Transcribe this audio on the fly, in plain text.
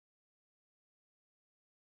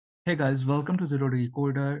Hey guys, welcome to Zero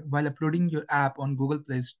Decoder. While uploading your app on Google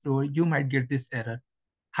Play Store, you might get this error.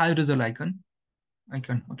 High result icon.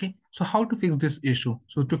 Okay. So how to fix this issue?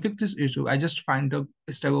 So to fix this issue, I just find a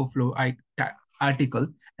Stack Overflow article,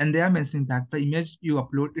 and they are mentioning that the image you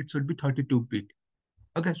upload it should be 32-bit.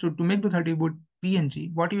 Okay. So to make the 30-bit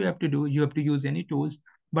PNG, what you have to do, you have to use any tools,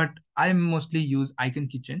 but I mostly use Icon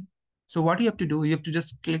Kitchen. So what you have to do, you have to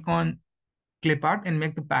just click on clip art and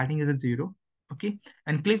make the padding as a 0. Okay,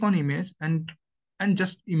 and click on image and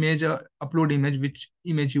just image upload image, which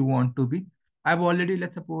image you want to be. I've already,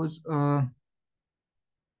 let's suppose,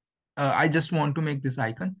 I just want to make this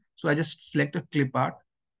icon, so I just select a clip art,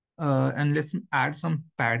 and let's add some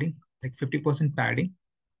padding, like 50% padding.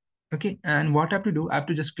 Okay, and what I have to do, I have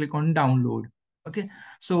to just click on download. Okay,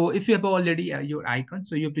 so if you have already your icon,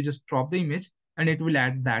 so you have to just drop the image and it will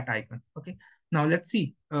add that icon. Okay, now let's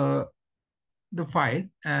see the file,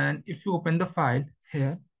 and if you open the file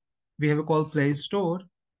here, we have a call Play Store,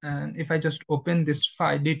 and if I just open this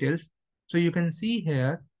file details, so you can see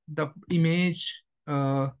here the image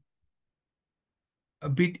a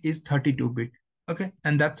bit is 32-bit. Okay,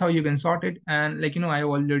 and that's how you can sort it. And like I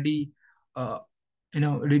already uh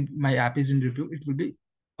my app is in review, it will be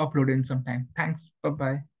uploaded in some time. Thanks, bye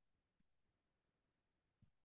bye.